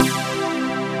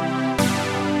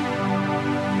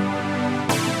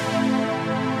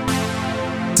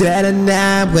dead at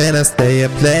night when I stay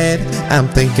up late. I'm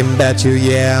thinking about you,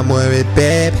 yeah, I'm worried,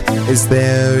 babe. Is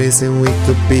there a reason we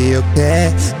could be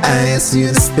okay? I asked you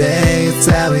to stay, it's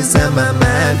always on my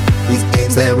mind. These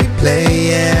games that we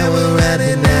play, yeah, we're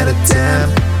running out of time.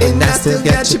 And I still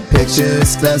got your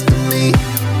pictures close to me.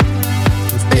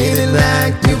 I'm feeling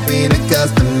like you've been a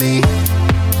ghost to me.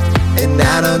 And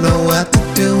I don't know what to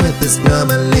do with this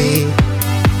normally.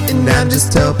 And I'm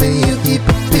just hoping you keep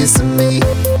a piece of me.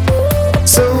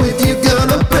 So if you're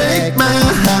gonna break my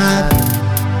heart,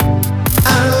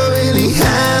 I don't really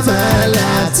have a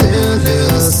lot to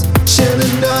lose.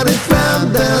 Should've known it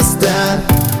from the start.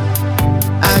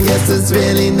 I guess there's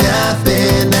really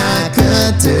nothing I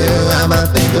could do. I'ma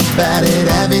think about it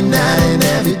every night and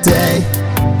every day.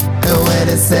 And when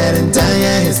it's said and done,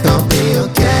 yeah, it's gonna be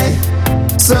okay.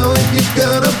 So if you're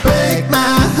gonna break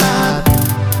my heart,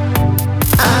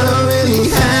 I don't really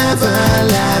have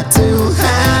a lot to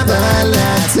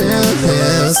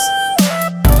lose.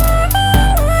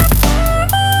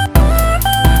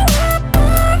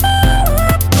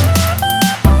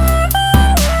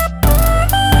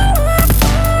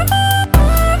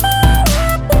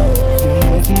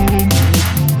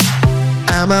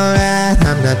 I'm alright,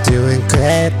 I'm not doing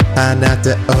great. I'm not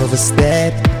to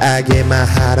overstate. I give my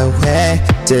heart away,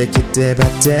 take it day by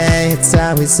day. It's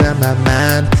always on my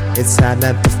mind. It's hard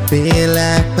not to feel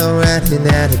like I'm running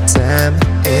out of time.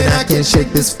 And I can't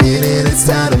shake this feeling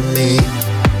inside of me.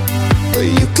 But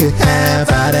you could have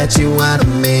all that you want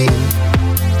of me.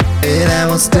 And I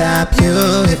won't stop you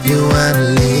if you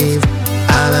wanna leave.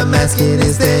 All I'm asking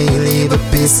is that you leave a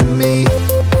piece of me.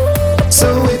 So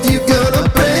if you're gonna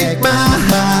break my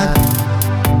heart,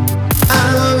 I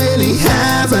don't really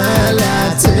have a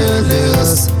lot to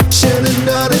lose. Should've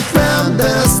known it from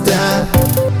the start.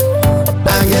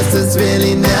 I guess there's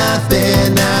really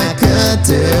nothing I could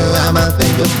do. I'ma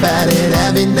think about it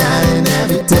every night and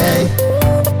every day.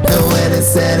 And when it's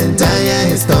said and done,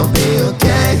 yeah, it's gonna be okay.